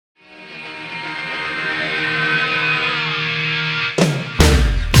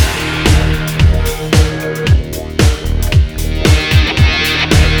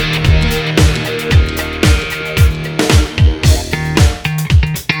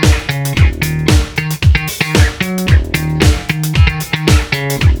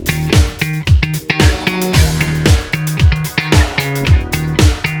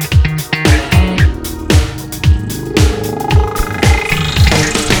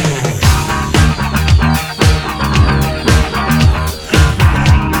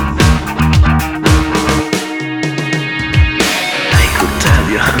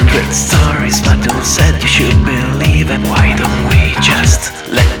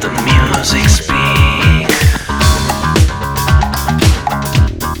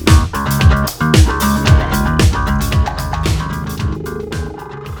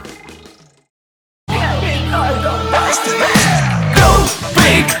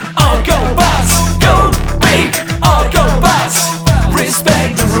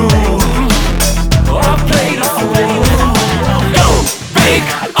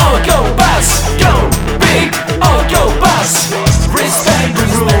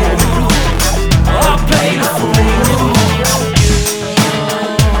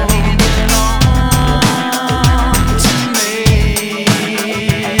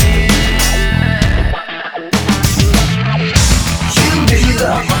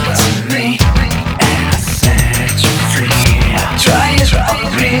belong to me, and I set you free. Try it,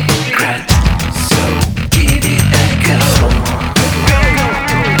 regret, so give it a go.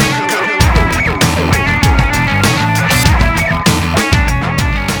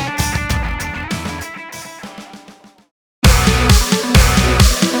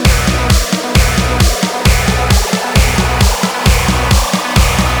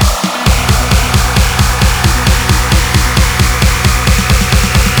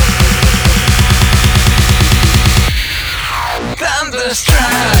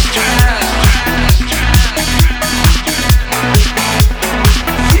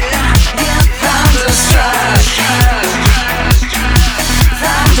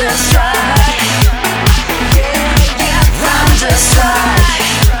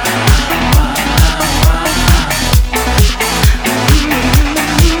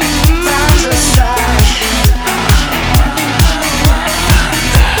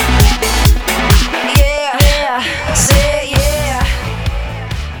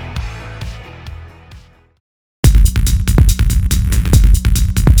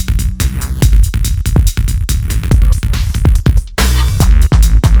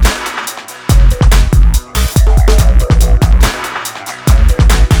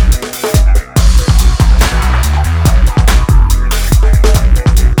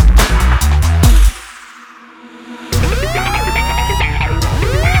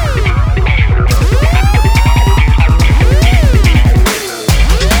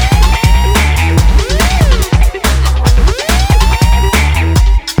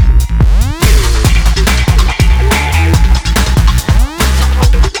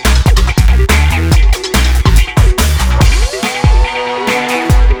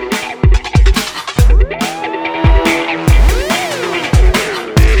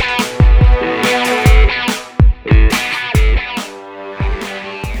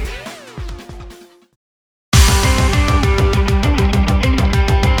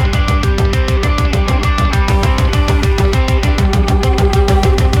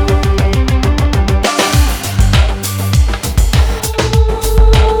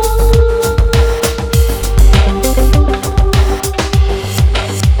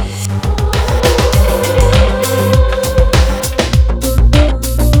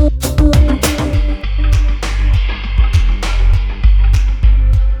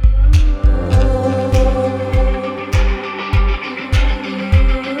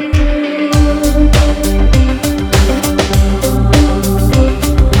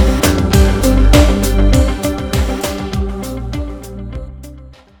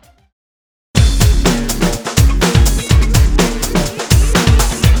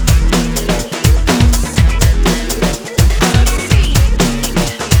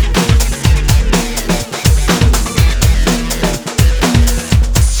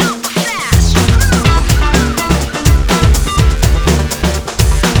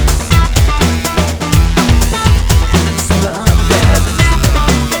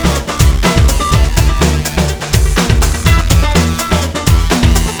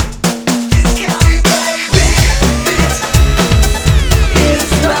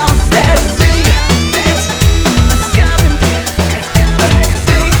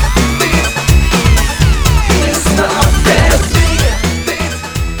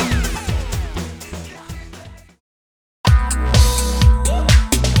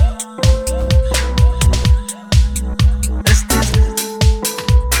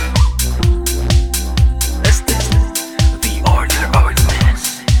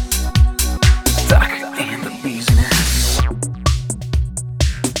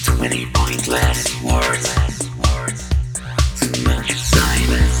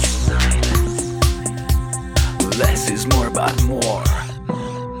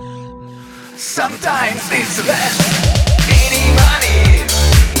 Sometimes it's less. Needing money.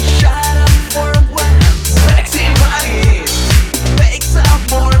 Shut up for once. Sexy money. Makes up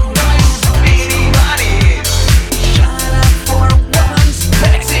more noise. Needing money. Shut up for once.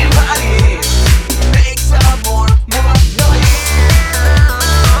 Sexy money. Makes up more noise.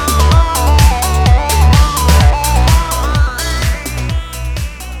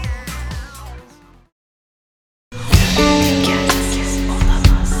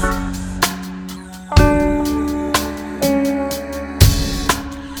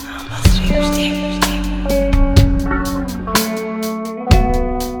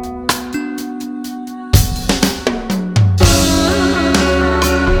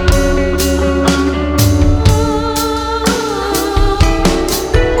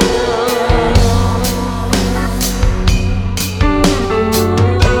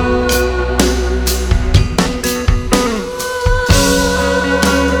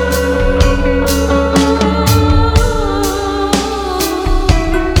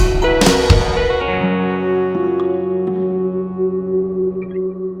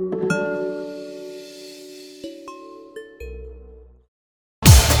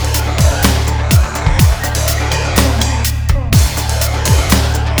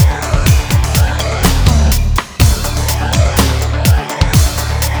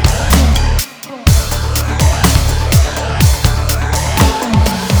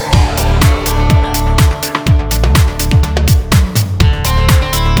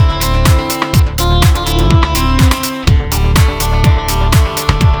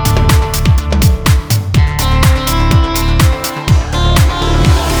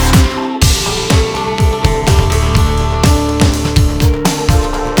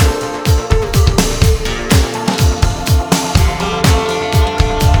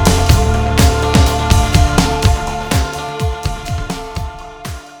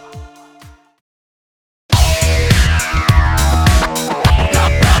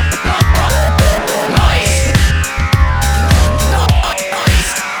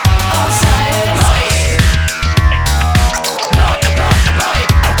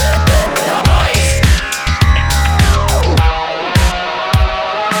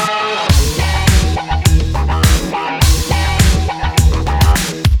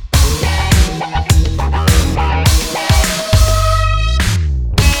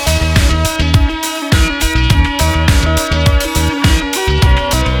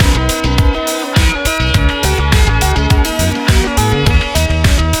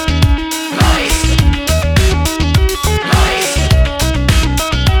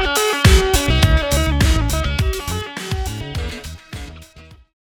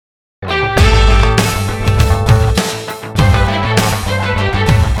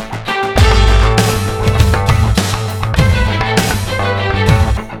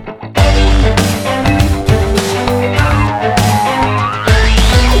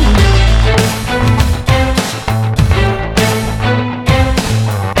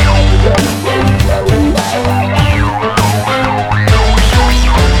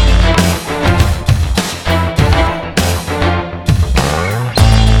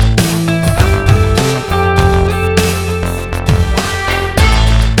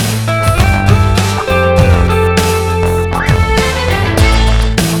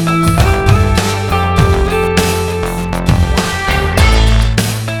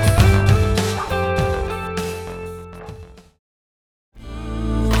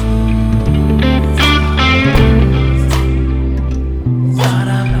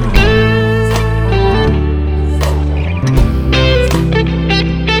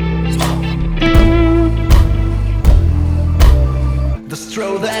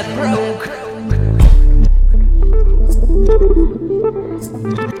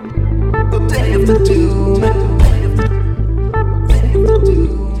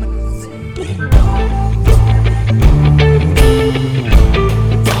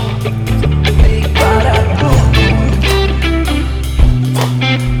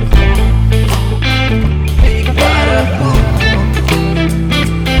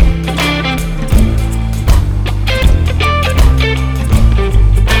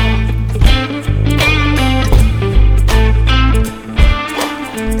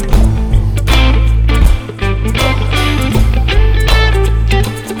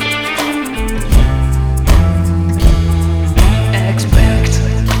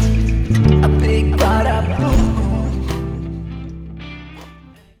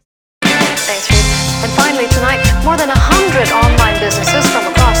 And finally tonight, more than 100 online businesses from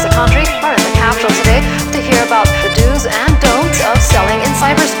across the country are in the capital today to hear about the do's and don'ts of selling in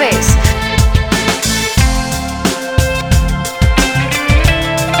cyberspace.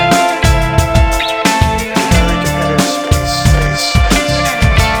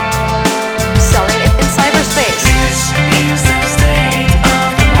 Selling in cyberspace. Here's the state of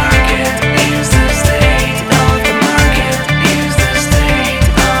the market. Here's the state of the market. Here's the state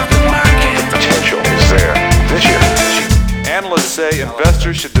of the market. Potential is there this year. Analysts say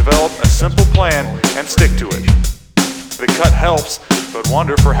investors should develop a simple plan and stick to it. The cut helps, but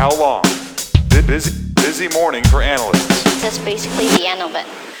wonder for how long. Busy morning for analysts. That's basically the end of it.